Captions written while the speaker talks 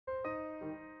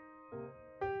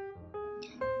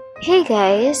Hey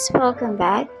guys, welcome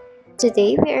back.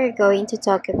 Today we are going to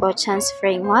talk about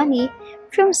transferring money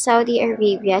from Saudi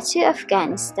Arabia to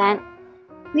Afghanistan.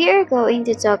 We are going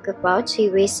to talk about 3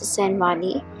 ways to send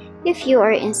money if you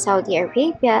are in Saudi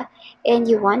Arabia and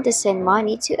you want to send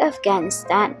money to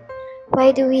Afghanistan.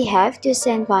 Why do we have to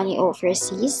send money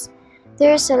overseas?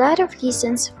 There's a lot of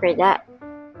reasons for that.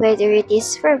 Whether it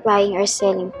is for buying or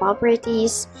selling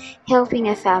properties, helping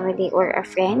a family or a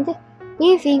friend,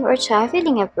 living or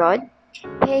traveling abroad,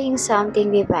 paying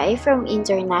something we buy from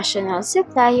international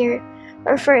supplier,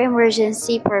 or for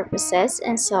emergency purposes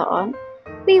and so on,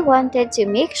 we wanted to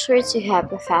make sure to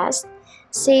have a fast,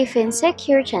 safe and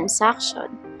secure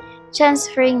transaction.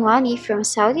 Transferring money from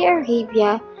Saudi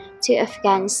Arabia to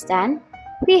Afghanistan,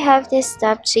 we have these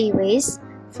top 3 ways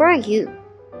for you.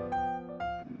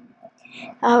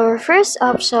 Our first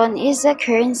option is the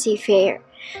currency fair.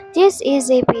 This is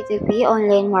a P2P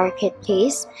online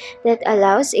marketplace that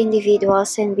allows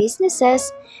individuals and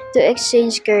businesses to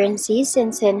exchange currencies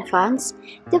and send funds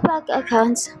to bank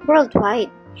accounts worldwide.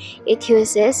 It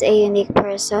uses a unique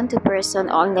person-to-person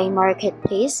online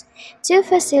marketplace to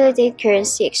facilitate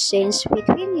currency exchange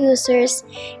between users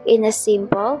in a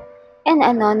simple and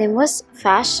anonymous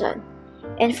fashion.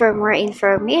 And for more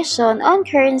information on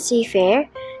currency fair,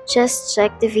 just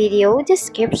check the video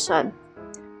description.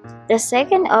 The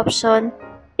second option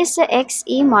is the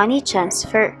XE Money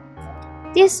Transfer.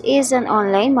 This is an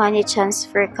online money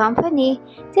transfer company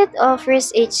that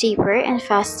offers a cheaper and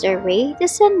faster way to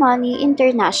send money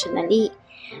internationally.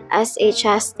 As a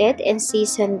trusted and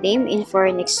seasoned name in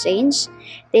foreign exchange,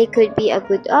 they could be a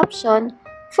good option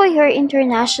for your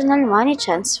international money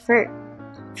transfer.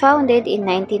 Founded in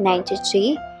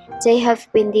 1993, they have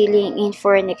been dealing in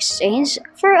foreign exchange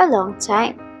for a long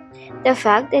time. The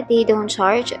fact that they don't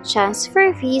charge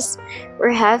transfer fees or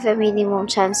have a minimum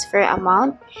transfer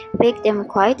amount make them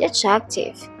quite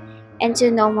attractive. And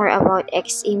to know more about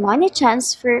XE Money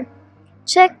Transfer,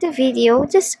 check the video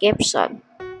description.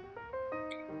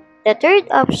 The third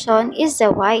option is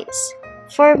the Wise.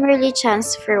 Formerly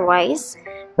TransferWise,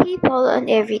 people on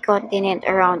every continent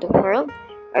around the world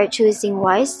are choosing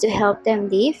Wise to help them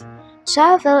live,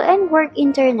 travel, and work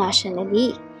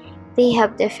internationally. They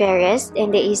have the fairest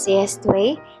and the easiest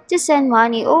way to send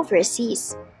money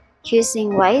overseas.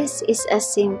 Using Wise is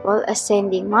as simple as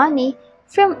sending money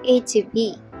from A to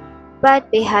B.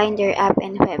 But behind their app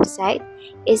and website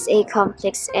is a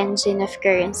complex engine of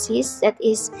currencies that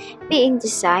is being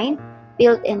designed,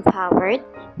 built, and powered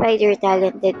by their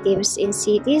talented teams in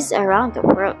cities around the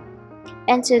world.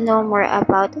 And to know more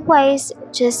about Wise,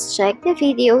 just check the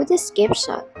video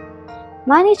description.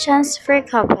 Money transfer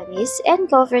companies and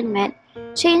government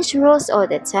change rules all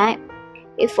the time.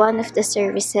 If one of the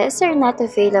services are not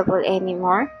available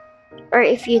anymore, or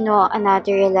if you know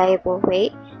another reliable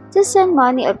way to send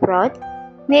money abroad,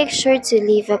 make sure to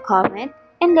leave a comment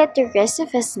and let the rest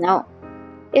of us know.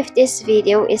 If this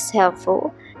video is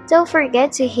helpful, don't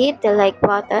forget to hit the like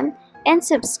button and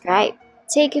subscribe.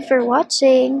 Thank you for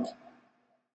watching.